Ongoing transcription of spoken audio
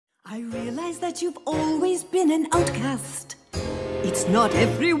I realize that you've always been an outcast. It's not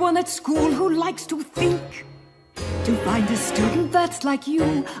everyone at school who likes to think. To find a student that's like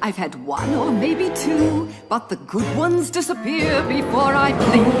you, I've had one or maybe two, but the good ones disappear before I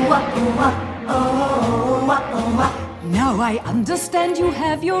blink. Now I understand you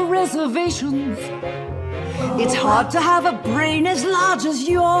have your reservations. It's hard to have a brain as large as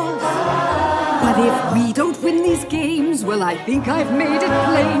yours. But if we don't win these games, well, I think I've made it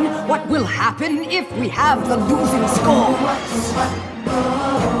plain what will happen if we have the losing score.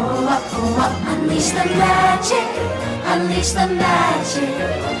 Unleash the magic, unleash the magic.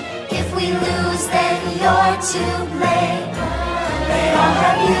 If we lose, then you're to blame. They all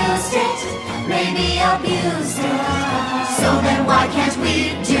have used it, maybe abused it. So then why can't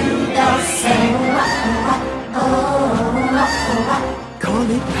we do the same? Call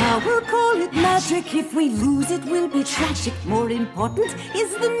it power, call it magic. If we lose, it will be tragic. More important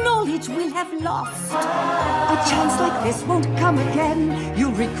is the knowledge we'll have lost. A chance like this won't come again.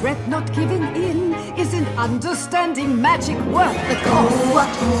 You'll regret not giving in. Isn't understanding magic worth the cost?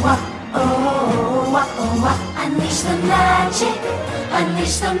 Unleash the magic,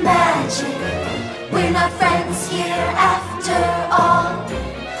 unleash the magic. We're not friends here after all.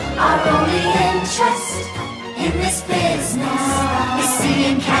 Our only interest in this business is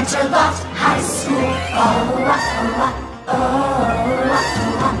seeing Canterlot High School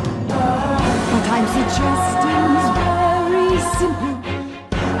What I'm suggesting is very simple,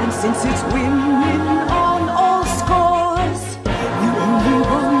 and since it's win-win on all scores, you only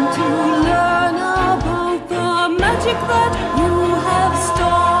want to learn about the magic that you have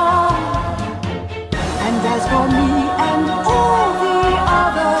stored. And as for me and all the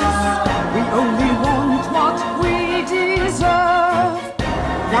others, we only want what we deserve.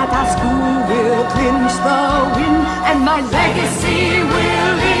 That our school will clinch the win, and my legacy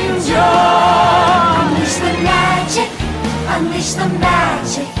will endure. Unleash the magic, unleash the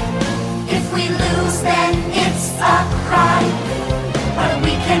magic. If we lose, then it's a crime. But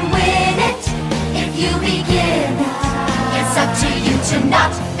we can win it if you begin it. It's up to you to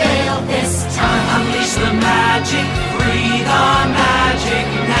not fail this time. Unleash the magic, free the magic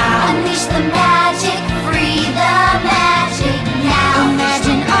now. Unleash the magic.